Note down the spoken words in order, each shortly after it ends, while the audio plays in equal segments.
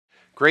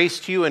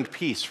Grace to you and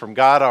peace from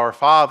God our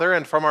Father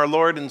and from our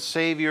Lord and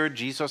Savior,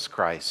 Jesus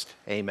Christ.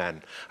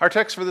 Amen. Our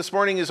text for this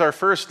morning is our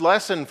first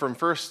lesson from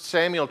 1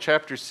 Samuel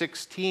chapter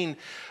 16.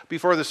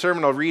 Before the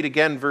sermon, I'll read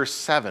again verse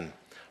 7.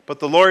 But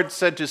the Lord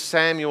said to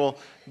Samuel,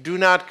 "Do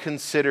not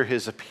consider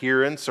his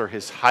appearance or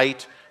his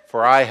height,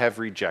 for I have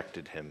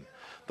rejected him.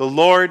 The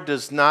Lord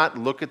does not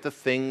look at the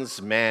things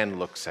man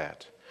looks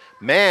at.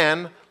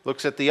 Man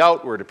looks at the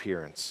outward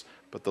appearance,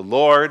 but the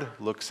Lord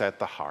looks at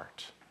the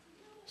heart."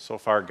 So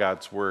far,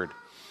 God's word.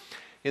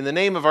 In the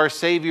name of our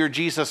Savior,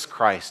 Jesus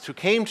Christ, who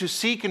came to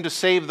seek and to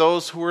save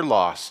those who were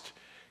lost,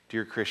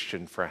 dear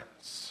Christian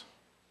friends.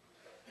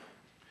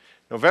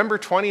 November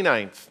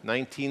 29th,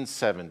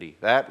 1970,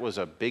 that was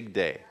a big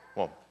day.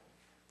 Well,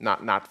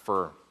 not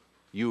for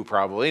you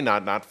probably,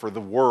 not for the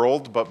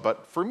world,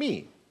 but for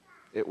me.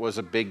 It was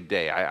a big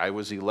day. I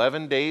was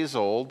 11 days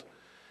old,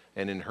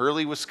 and in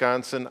Hurley,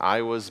 Wisconsin,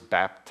 I was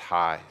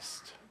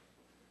baptized.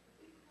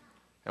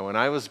 And when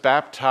I was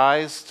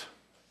baptized,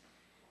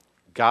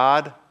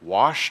 God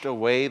washed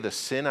away the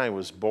sin I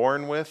was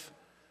born with,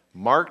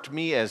 marked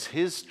me as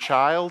his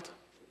child.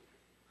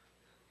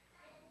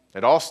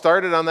 It all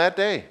started on that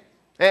day.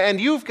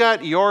 And you've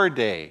got your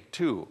day,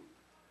 too.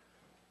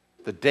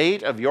 The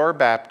date of your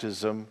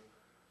baptism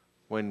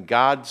when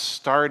God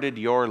started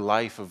your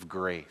life of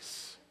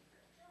grace.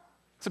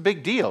 It's a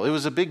big deal. It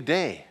was a big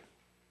day.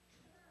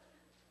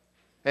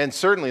 And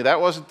certainly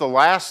that wasn't the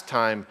last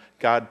time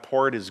God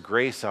poured his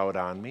grace out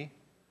on me.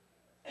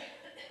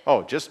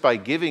 Oh, just by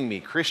giving me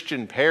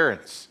Christian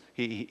parents,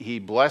 he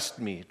blessed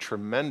me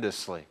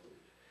tremendously.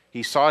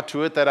 He saw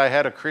to it that I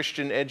had a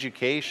Christian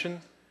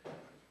education.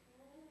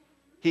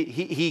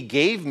 He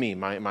gave me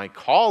my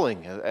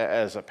calling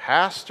as a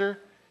pastor.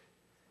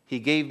 He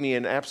gave me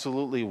an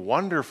absolutely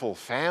wonderful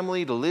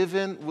family to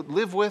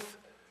live with.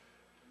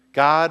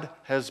 God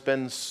has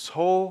been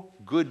so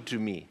good to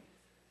me.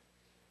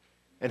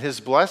 And his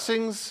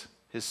blessings,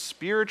 his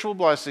spiritual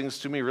blessings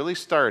to me really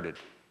started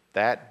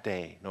that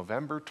day,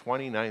 November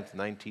 29th,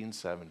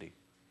 1970.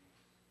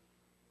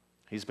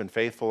 He's been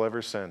faithful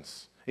ever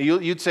since.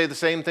 You'd say the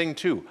same thing,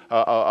 too,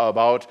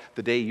 about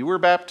the day you were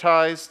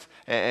baptized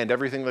and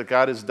everything that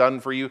God has done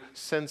for you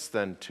since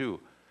then, too.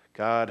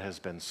 God has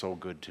been so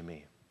good to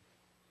me.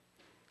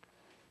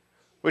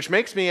 Which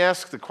makes me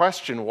ask the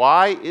question,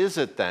 why is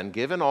it then,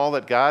 given all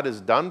that God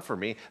has done for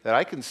me, that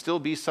I can still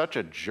be such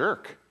a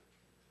jerk?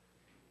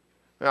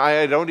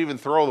 I don't even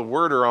throw the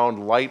word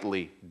around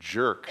lightly,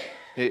 jerk.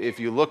 If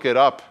you look it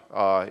up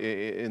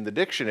in the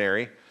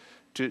dictionary,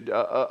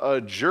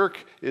 a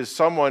jerk is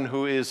someone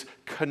who is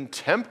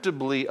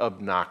contemptibly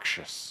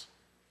obnoxious.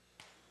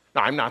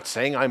 Now, I'm not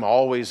saying I'm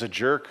always a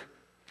jerk.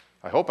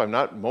 I hope I'm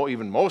not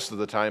even most of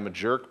the time a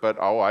jerk,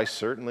 but I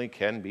certainly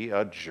can be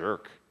a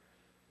jerk.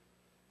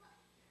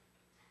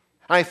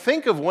 I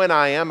think of when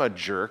I am a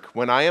jerk,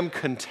 when I am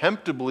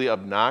contemptibly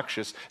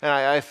obnoxious, and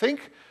I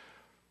think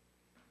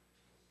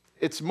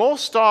it's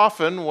most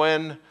often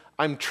when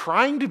I'm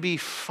trying to be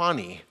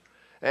funny,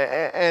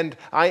 and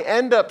I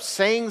end up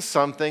saying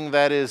something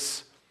that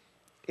is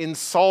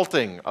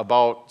insulting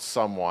about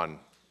someone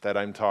that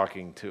I'm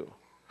talking to.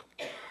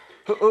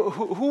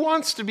 Who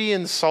wants to be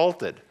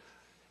insulted?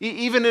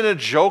 Even in a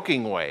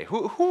joking way.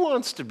 Who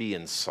wants to be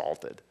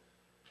insulted?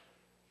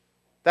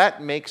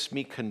 That makes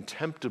me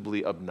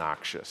contemptibly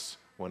obnoxious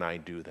when I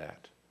do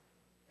that.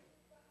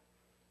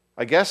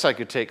 I guess I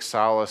could take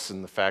solace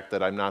in the fact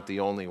that I'm not the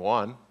only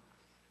one.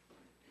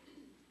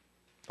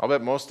 I'll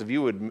bet most of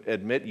you would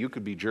admit you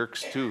could be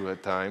jerks too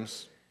at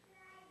times.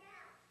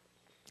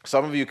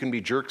 Some of you can be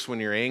jerks when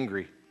you're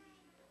angry,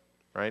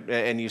 right?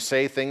 And you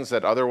say things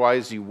that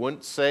otherwise you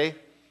wouldn't say.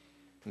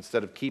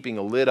 Instead of keeping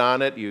a lid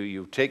on it,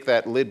 you take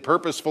that lid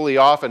purposefully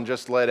off and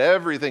just let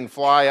everything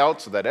fly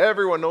out so that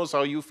everyone knows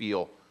how you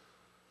feel.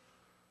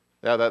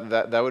 Yeah,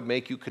 that would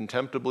make you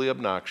contemptibly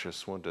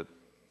obnoxious, wouldn't it?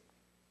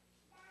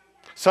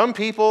 Some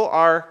people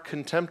are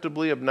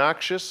contemptibly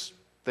obnoxious.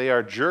 They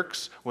are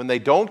jerks when they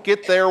don't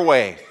get their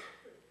way,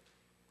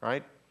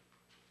 right?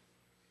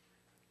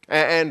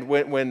 And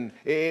when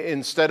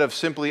instead of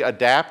simply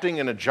adapting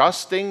and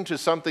adjusting to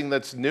something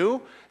that's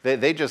new,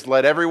 they just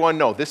let everyone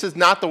know, this is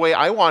not the way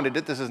I wanted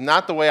it, this is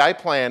not the way I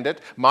planned it,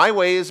 my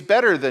way is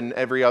better than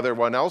every other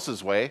one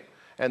else's way,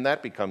 and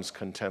that becomes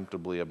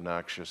contemptibly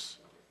obnoxious.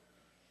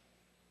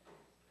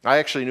 I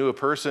actually knew a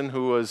person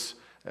who was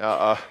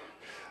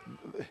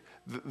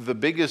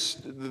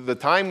the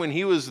time when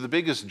he was the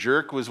biggest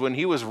jerk was when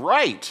he was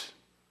right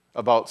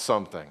about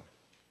something.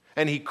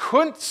 And he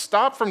couldn't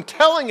stop from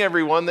telling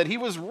everyone that he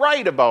was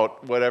right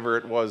about whatever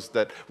it was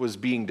that was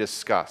being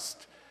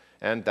discussed.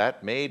 And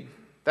that made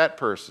that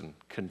person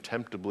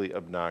contemptibly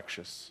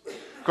obnoxious.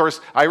 Of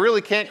course, I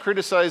really can't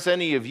criticize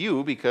any of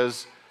you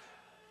because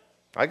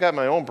I got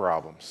my own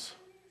problems.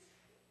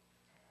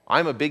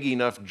 I'm a big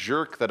enough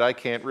jerk that I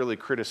can't really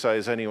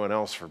criticize anyone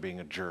else for being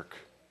a jerk.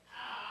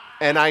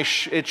 And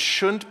it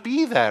shouldn't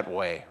be that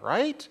way,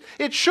 right?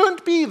 It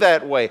shouldn't be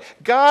that way.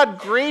 God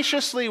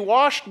graciously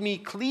washed me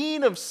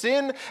clean of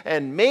sin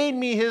and made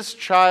me his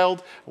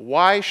child.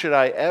 Why should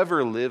I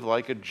ever live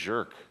like a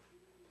jerk?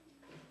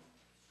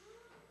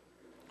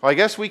 I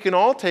guess we can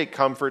all take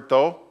comfort,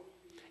 though,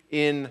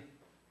 in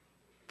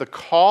the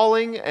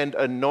calling and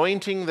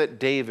anointing that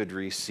David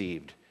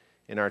received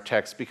in our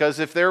text. Because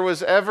if there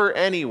was ever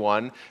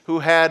anyone who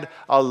had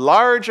a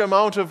large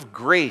amount of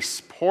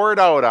grace poured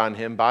out on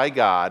him by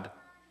God,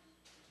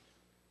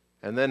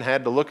 and then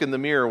had to look in the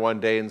mirror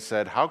one day and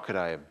said, how could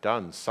I have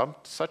done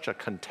such a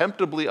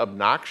contemptibly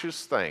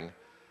obnoxious thing?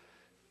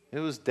 It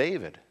was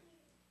David.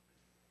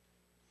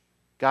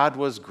 God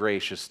was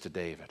gracious to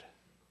David.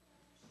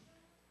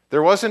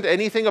 There wasn't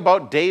anything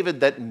about David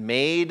that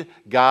made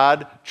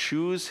God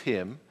choose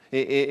him.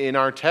 In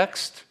our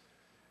text,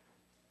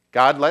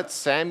 God lets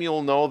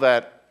Samuel know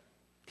that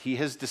he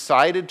has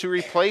decided to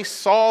replace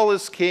Saul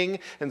as king,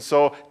 and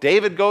so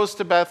David goes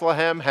to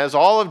Bethlehem, has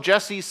all of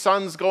Jesse's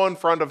sons go in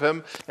front of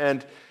him,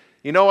 and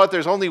you know what?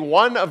 There's only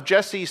one of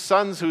Jesse's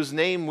sons whose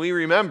name we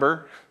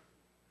remember.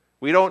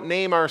 We don't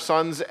name our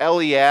sons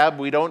Eliab,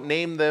 we don't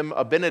name them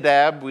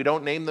Abinadab, we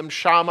don't name them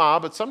Shammah,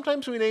 but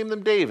sometimes we name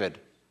them David.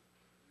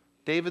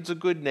 David's a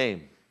good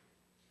name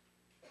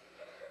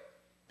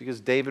because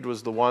David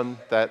was the one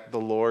that the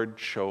Lord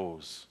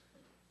chose.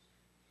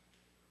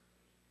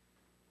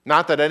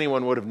 Not that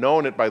anyone would have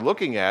known it by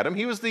looking at him.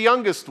 He was the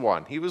youngest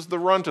one. He was the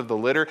runt of the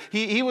litter.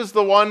 He was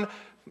the one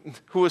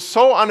who was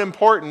so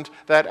unimportant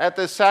that at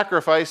this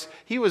sacrifice,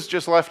 he was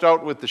just left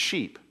out with the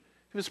sheep.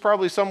 He was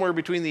probably somewhere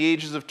between the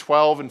ages of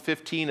 12 and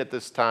 15 at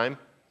this time.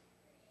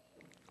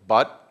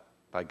 But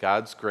by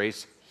God's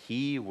grace,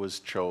 he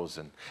was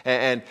chosen.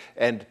 And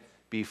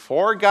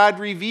before God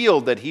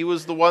revealed that he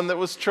was the one that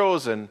was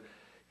chosen,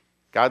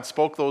 God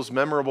spoke those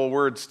memorable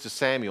words to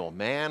Samuel.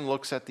 Man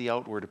looks at the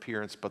outward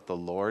appearance, but the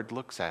Lord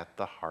looks at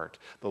the heart.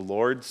 The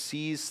Lord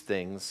sees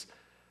things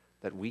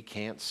that we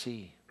can't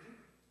see.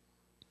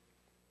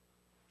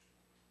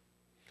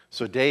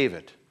 So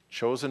David,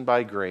 chosen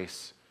by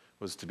grace,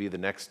 was to be the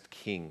next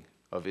king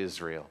of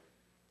Israel.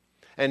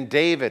 And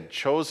David,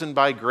 chosen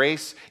by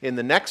grace in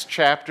the next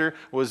chapter,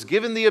 was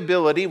given the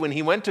ability, when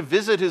he went to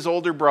visit his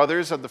older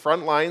brothers at the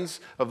front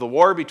lines of the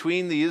war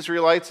between the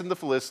Israelites and the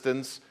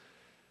Philistines,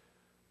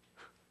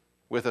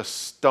 with a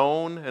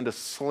stone and a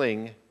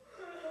sling,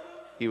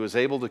 he was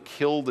able to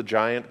kill the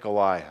giant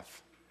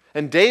Goliath.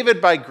 And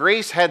David, by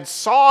grace, had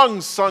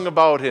songs sung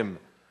about him.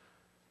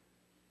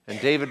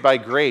 And David, by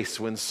grace,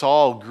 when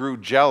Saul grew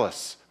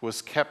jealous,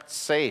 was kept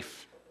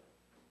safe.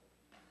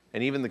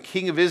 And even the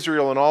king of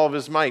Israel in all of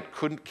his might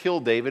couldn't kill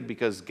David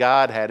because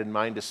God had in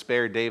mind to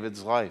spare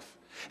David's life.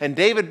 And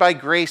David, by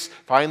grace,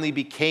 finally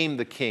became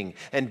the king.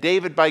 And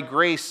David, by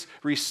grace,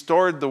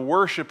 restored the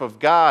worship of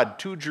God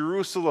to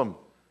Jerusalem.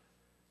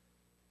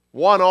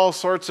 Won all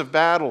sorts of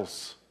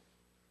battles.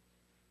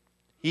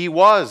 He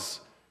was,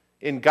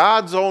 in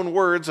God's own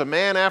words, a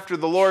man after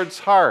the Lord's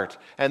heart.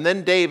 And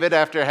then David,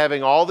 after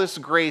having all this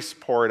grace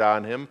poured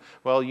on him,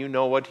 well, you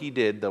know what he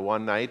did the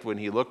one night when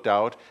he looked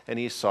out and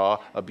he saw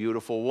a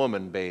beautiful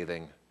woman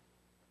bathing.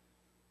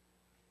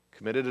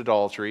 Committed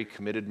adultery,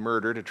 committed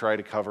murder to try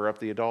to cover up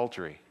the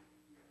adultery.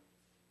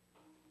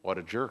 What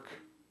a jerk.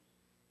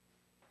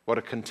 What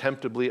a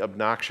contemptibly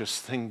obnoxious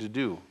thing to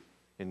do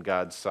in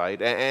God's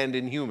sight, and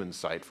in human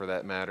sight for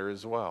that matter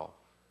as well.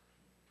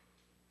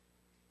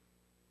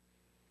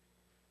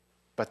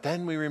 But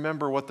then we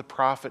remember what the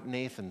prophet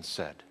Nathan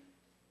said.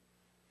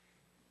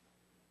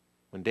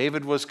 When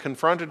David was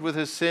confronted with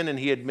his sin and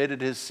he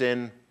admitted his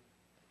sin,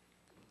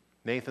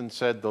 Nathan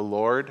said, "The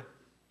Lord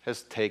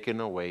has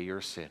taken away your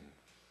sin."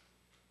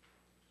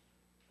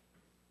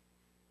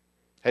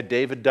 Had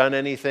David done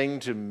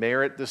anything to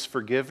merit this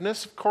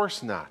forgiveness? Of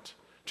course not.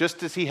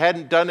 Just as he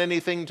hadn't done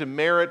anything to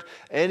merit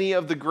any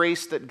of the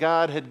grace that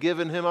God had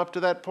given him up to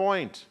that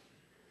point.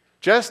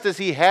 Just as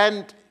he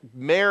hadn't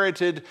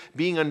merited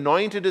being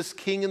anointed as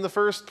king in the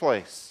first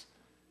place.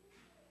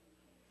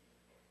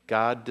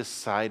 God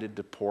decided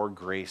to pour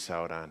grace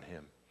out on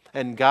him.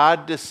 And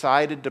God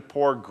decided to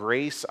pour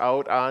grace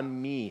out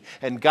on me.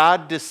 And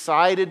God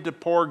decided to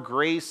pour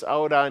grace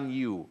out on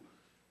you.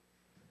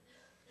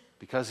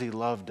 Because he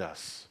loved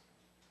us.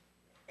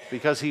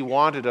 Because he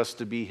wanted us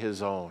to be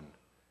his own.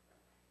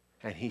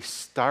 And he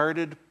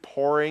started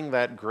pouring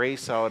that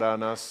grace out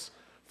on us,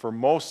 for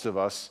most of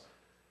us,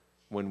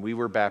 when we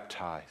were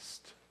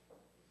baptized.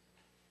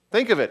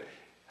 Think of it.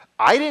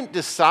 I didn't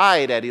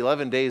decide at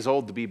 11 days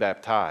old to be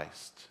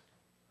baptized.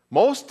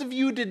 Most of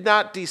you did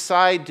not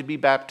decide to be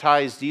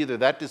baptized either.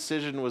 That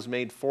decision was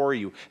made for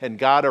you. And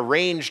God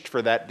arranged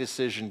for that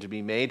decision to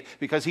be made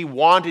because he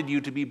wanted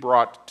you to be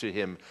brought to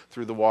him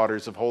through the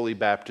waters of holy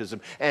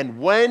baptism. And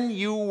when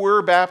you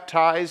were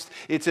baptized,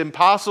 it's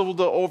impossible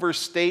to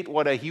overstate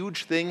what a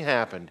huge thing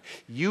happened.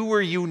 You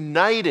were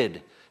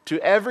united to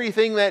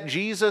everything that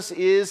Jesus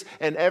is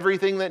and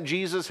everything that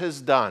Jesus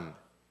has done.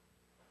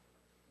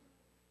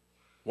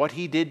 What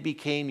he did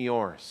became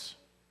yours.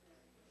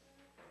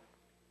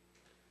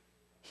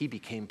 He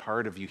became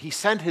part of you. He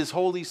sent his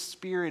Holy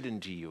Spirit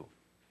into you.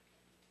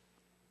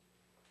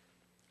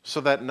 So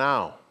that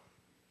now,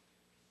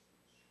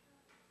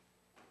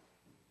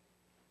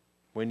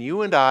 when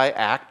you and I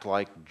act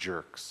like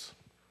jerks,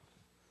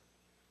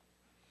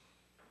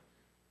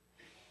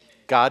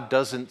 God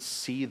doesn't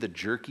see the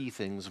jerky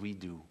things we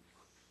do.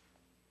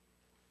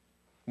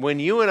 When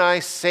you and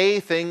I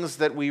say things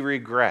that we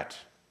regret,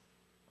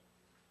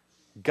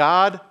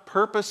 God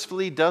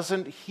purposefully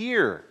doesn't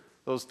hear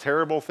those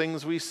terrible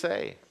things we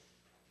say.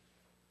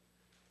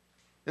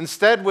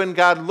 Instead, when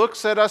God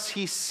looks at us,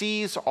 he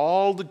sees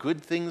all the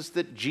good things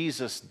that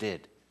Jesus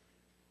did,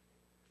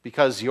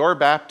 because your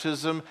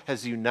baptism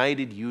has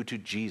united you to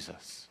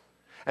Jesus.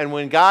 And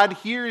when God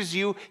hears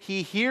you,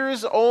 he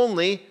hears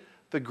only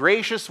the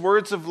gracious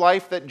words of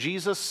life that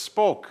Jesus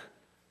spoke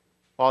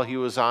while he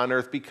was on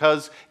earth,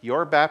 because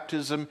your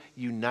baptism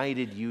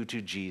united you to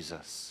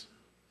Jesus.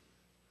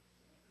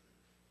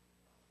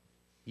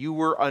 You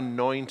were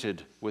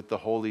anointed with the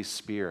Holy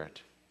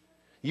Spirit.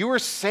 You were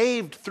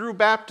saved through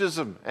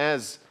baptism,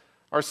 as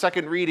our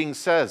second reading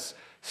says,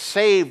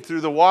 saved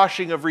through the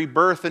washing of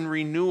rebirth and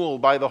renewal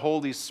by the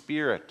Holy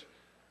Spirit.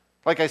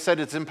 Like I said,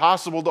 it's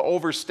impossible to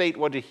overstate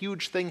what a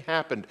huge thing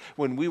happened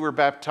when we were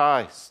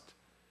baptized.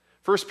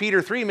 1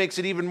 Peter 3 makes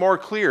it even more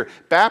clear.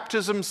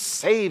 Baptism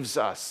saves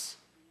us.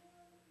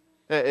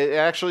 It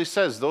actually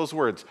says those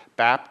words,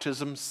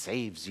 baptism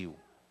saves you.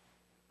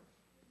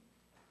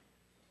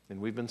 And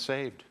we've been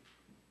saved.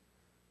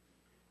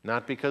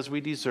 Not because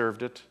we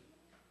deserved it,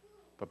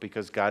 but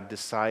because God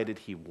decided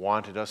he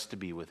wanted us to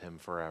be with him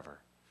forever.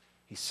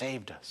 He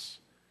saved us.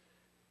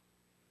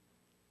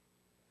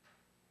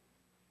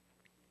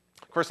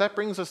 Of course, that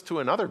brings us to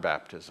another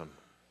baptism.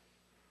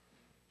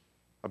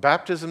 A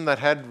baptism that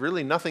had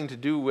really nothing to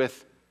do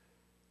with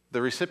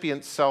the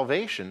recipient's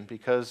salvation,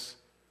 because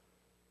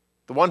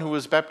the one who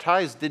was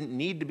baptized didn't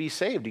need to be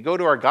saved. You go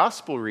to our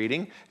gospel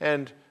reading,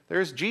 and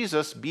there's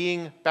Jesus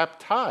being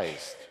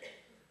baptized.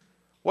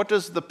 What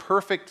does the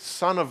perfect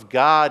Son of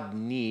God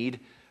need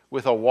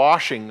with a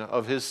washing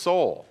of his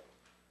soul?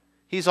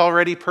 He's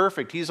already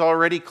perfect. He's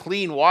already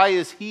clean. Why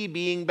is he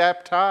being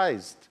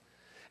baptized?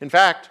 In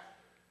fact,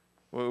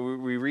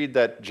 we read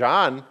that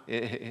John,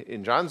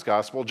 in John's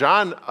gospel,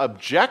 John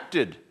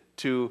objected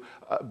to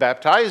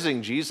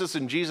baptizing Jesus,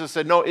 and Jesus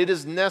said, no, it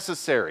is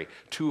necessary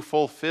to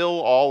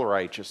fulfill all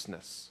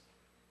righteousness.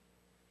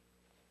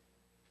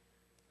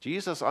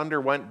 Jesus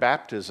underwent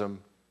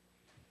baptism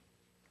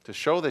to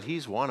show that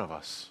he's one of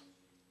us.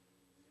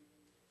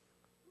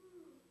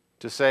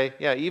 To say,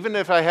 yeah, even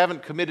if I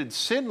haven't committed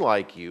sin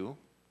like you,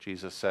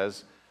 Jesus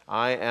says,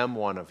 I am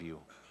one of you.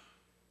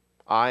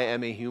 I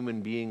am a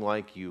human being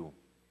like you.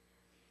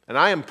 And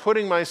I am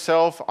putting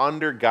myself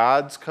under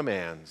God's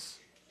commands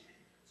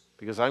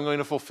because I'm going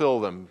to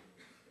fulfill them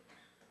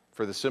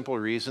for the simple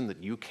reason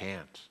that you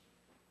can't.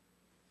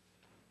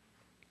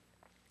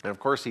 And of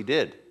course he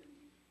did.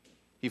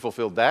 He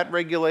fulfilled that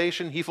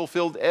regulation. He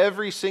fulfilled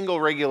every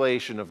single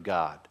regulation of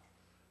God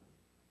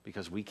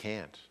because we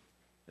can't,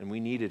 and we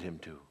needed him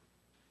to.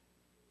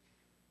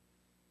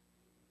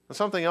 And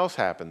something else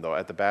happened, though,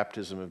 at the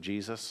baptism of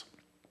Jesus.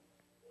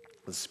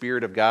 The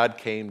Spirit of God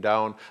came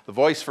down. The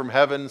voice from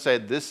heaven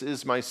said, "This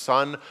is my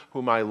Son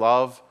whom I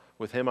love.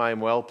 With him I am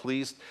well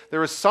pleased."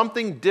 There was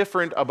something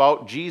different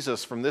about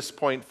Jesus from this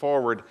point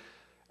forward,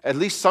 at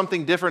least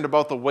something different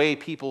about the way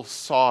people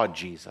saw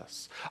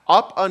Jesus.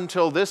 Up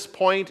until this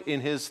point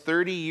in his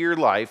 30-year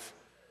life,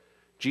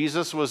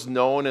 Jesus was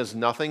known as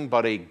nothing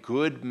but a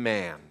good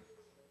man.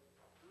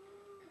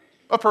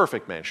 A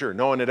perfect man, sure.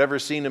 No one had ever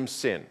seen him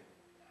sin.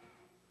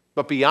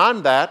 But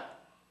beyond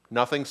that,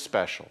 nothing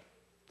special.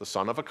 The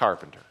son of a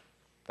carpenter.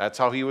 That's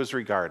how he was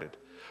regarded.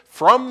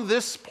 From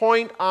this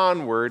point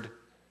onward,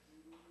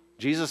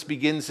 Jesus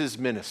begins his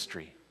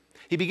ministry.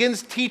 He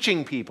begins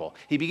teaching people.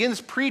 He begins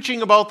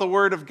preaching about the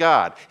Word of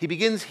God. He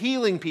begins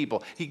healing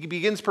people. He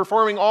begins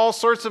performing all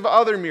sorts of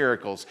other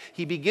miracles.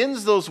 He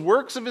begins those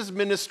works of his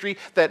ministry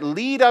that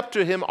lead up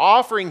to him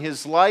offering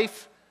his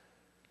life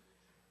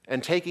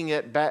and taking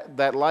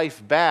that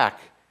life back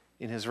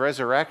in his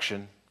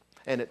resurrection.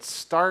 And it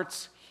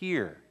starts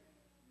here.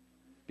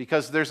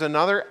 Because there's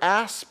another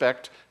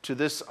aspect to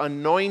this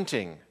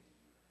anointing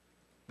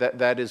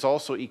that is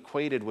also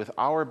equated with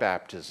our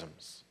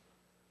baptisms.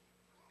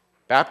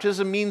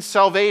 Baptism means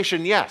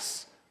salvation,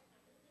 yes.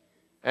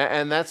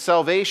 And that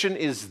salvation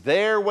is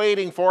there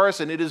waiting for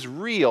us, and it is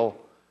real.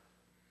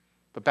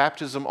 But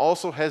baptism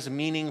also has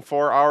meaning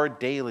for our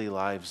daily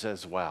lives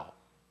as well.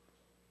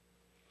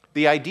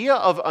 The idea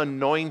of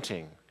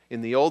anointing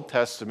in the Old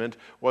Testament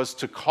was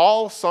to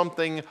call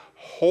something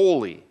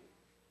holy.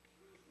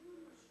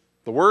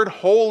 The word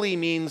holy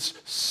means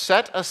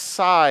set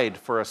aside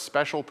for a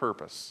special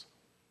purpose.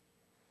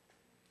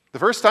 The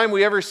first time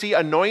we ever see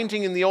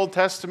anointing in the Old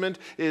Testament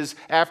is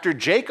after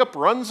Jacob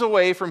runs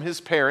away from his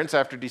parents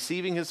after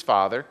deceiving his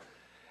father,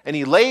 and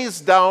he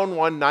lays down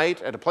one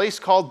night at a place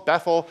called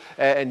Bethel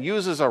and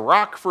uses a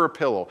rock for a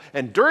pillow.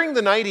 And during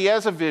the night he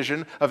has a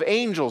vision of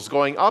angels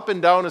going up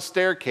and down a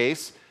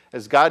staircase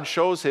as God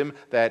shows him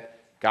that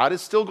God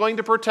is still going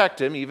to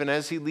protect him even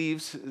as he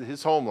leaves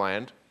his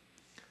homeland.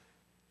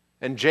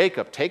 And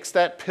Jacob takes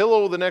that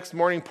pillow the next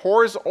morning,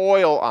 pours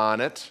oil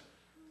on it,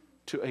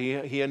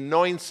 he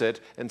anoints it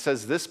and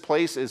says, this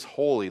place is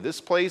holy.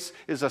 This place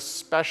is a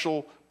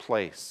special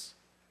place.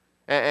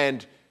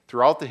 And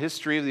Throughout the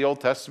history of the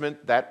Old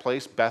Testament, that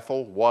place,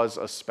 Bethel, was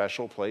a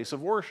special place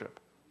of worship.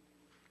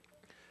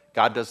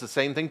 God does the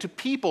same thing to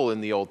people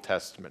in the Old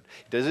Testament.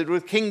 He does it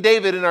with King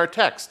David in our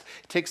text.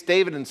 He takes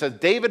David and says,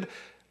 David,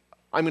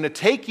 I'm going to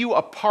take you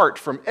apart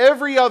from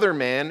every other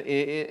man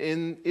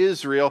in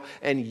Israel,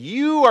 and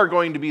you are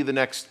going to be the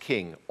next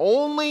king.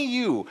 Only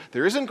you.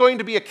 There isn't going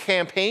to be a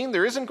campaign.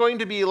 There isn't going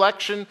to be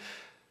election,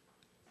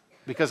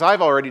 because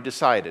I've already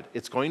decided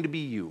it's going to be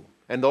you.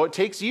 And though it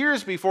takes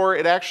years before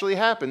it actually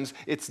happens,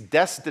 it's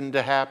destined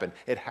to happen.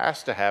 It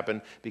has to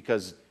happen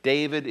because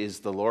David is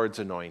the Lord's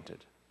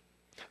anointed.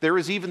 There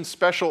was even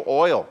special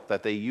oil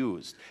that they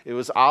used. It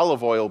was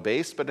olive oil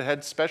based, but it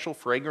had special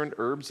fragrant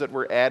herbs that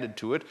were added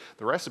to it.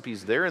 The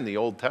recipe's there in the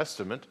Old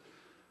Testament,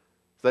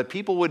 so that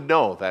people would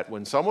know that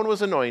when someone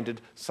was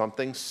anointed,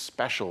 something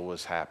special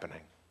was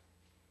happening.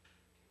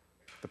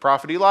 The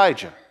prophet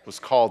Elijah was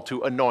called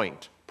to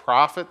anoint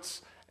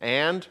prophets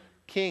and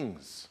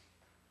kings.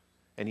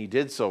 And he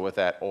did so with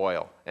that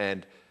oil.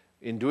 And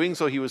in doing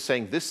so, he was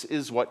saying, this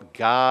is what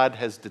God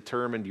has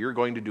determined you're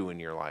going to do in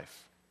your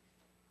life.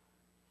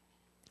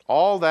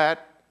 All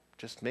that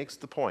just makes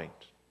the point.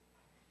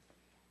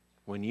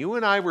 When you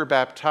and I were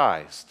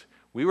baptized,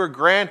 we were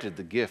granted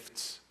the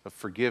gifts of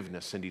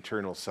forgiveness and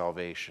eternal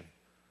salvation.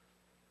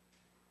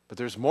 But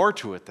there's more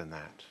to it than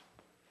that.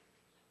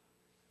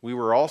 We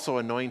were also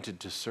anointed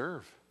to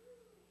serve.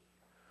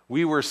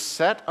 We were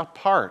set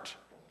apart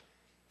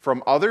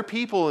from other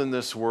people in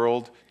this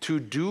world to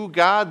do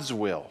God's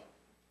will.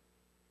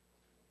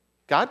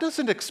 God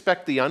doesn't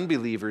expect the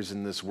unbelievers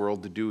in this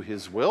world to do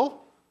his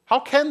will. How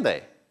can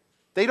they?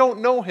 They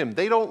don't know him.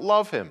 They don't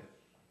love him.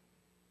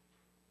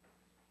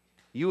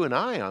 You and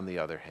I, on the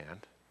other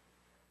hand,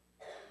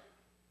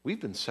 we've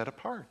been set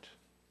apart.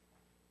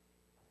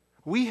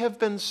 We have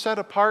been set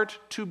apart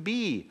to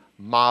be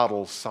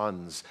model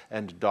sons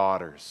and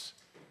daughters,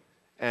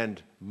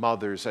 and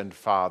mothers and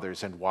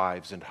fathers and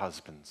wives and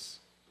husbands.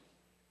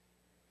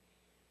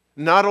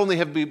 Not only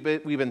have we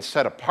been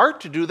set apart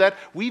to do that,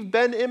 we've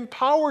been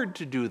empowered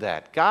to do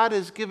that. God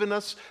has given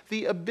us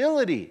the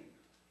ability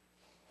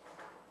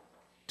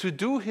to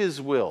do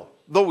his will,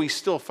 though we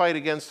still fight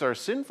against our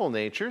sinful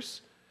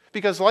natures.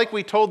 Because like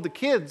we told the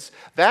kids,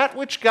 that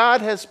which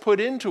God has put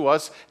into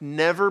us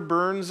never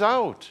burns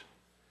out.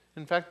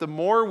 In fact, the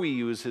more we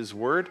use his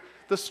word,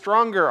 the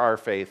stronger our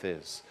faith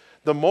is.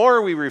 The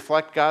more we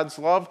reflect God's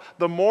love,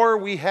 the more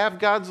we have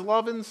God's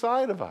love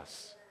inside of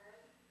us.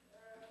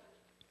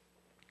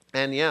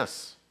 And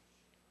yes,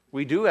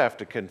 we do have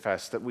to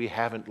confess that we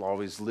haven't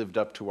always lived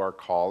up to our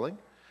calling.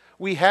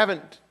 We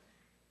haven't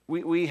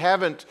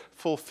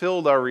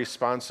fulfilled our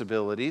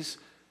responsibilities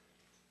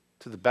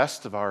to the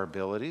best of our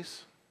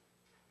abilities.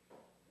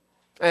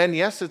 And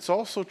yes, it's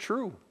also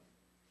true.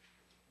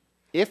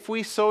 If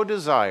we so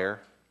desire,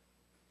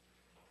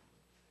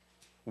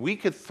 we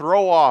could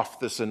throw off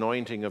this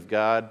anointing of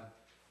God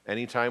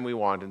anytime we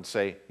want and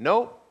say,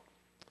 no,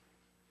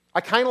 I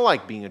kind of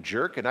like being a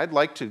jerk, and I'd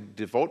like to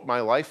devote my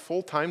life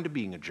full-time to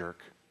being a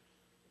jerk.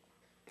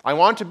 I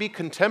want to be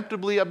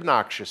contemptibly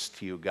obnoxious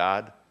to you,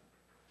 God.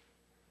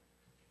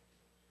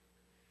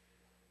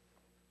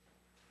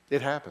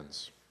 It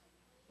happens.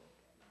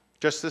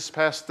 Just this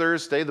past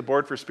Thursday, the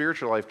Board for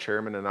Spiritual Life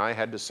chairman and I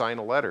had to sign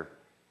a letter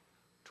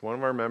to one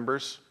of our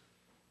members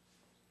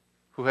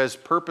who has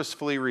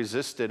purposefully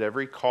resisted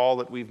every call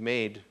that we've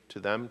made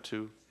to them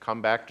to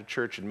come back to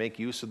church and make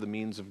use of the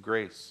means of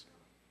grace.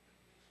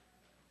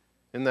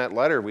 In that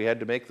letter, we had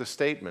to make the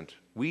statement,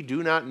 we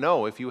do not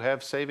know if you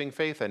have saving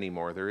faith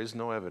anymore. There is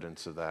no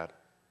evidence of that.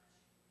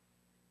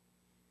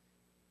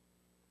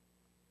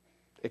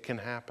 It can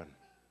happen.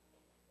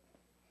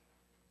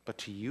 But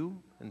to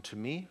you and to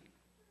me,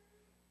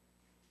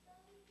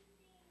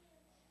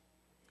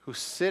 who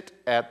sit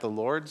at the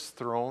Lord's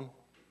throne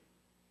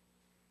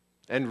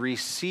and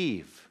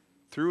receive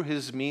through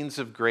his means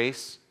of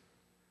grace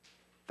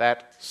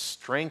that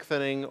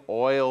strengthening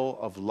oil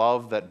of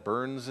love that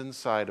burns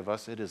inside of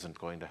us, it isn't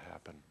going to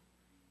happen.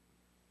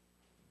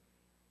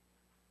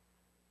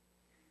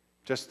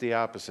 Just the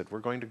opposite. We're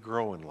going to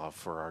grow in love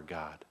for our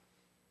God.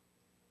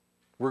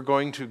 We're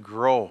going to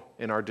grow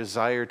in our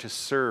desire to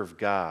serve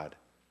God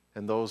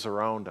and those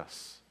around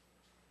us,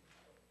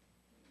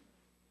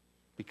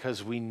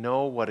 because we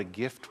know what a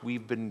gift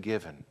we've been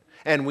given.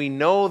 And we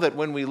know that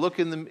when we look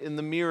in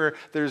the mirror,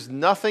 there's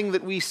nothing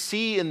that we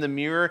see in the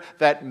mirror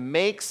that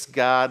makes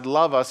God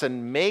love us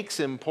and makes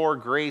him pour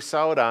grace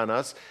out on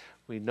us.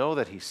 We know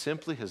that he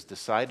simply has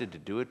decided to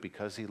do it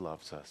because he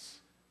loves us.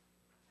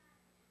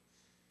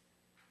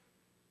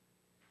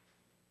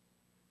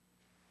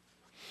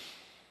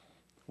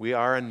 We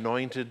are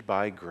anointed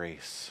by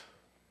grace.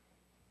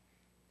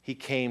 He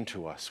came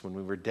to us when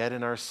we were dead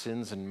in our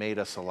sins and made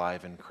us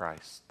alive in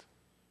Christ.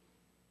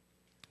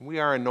 We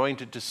are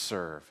anointed to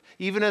serve.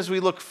 Even as we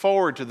look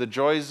forward to the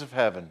joys of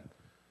heaven,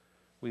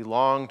 we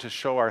long to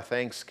show our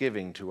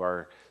thanksgiving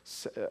to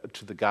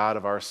the God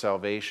of our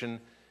salvation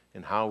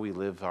in how we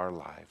live our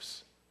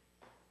lives.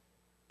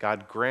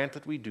 God grant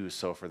that we do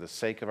so for the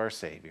sake of our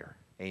Savior.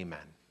 Amen.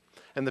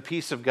 And the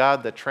peace of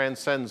God that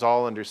transcends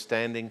all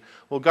understanding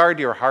will guard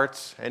your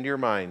hearts and your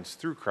minds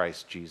through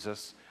Christ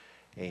Jesus.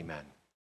 Amen.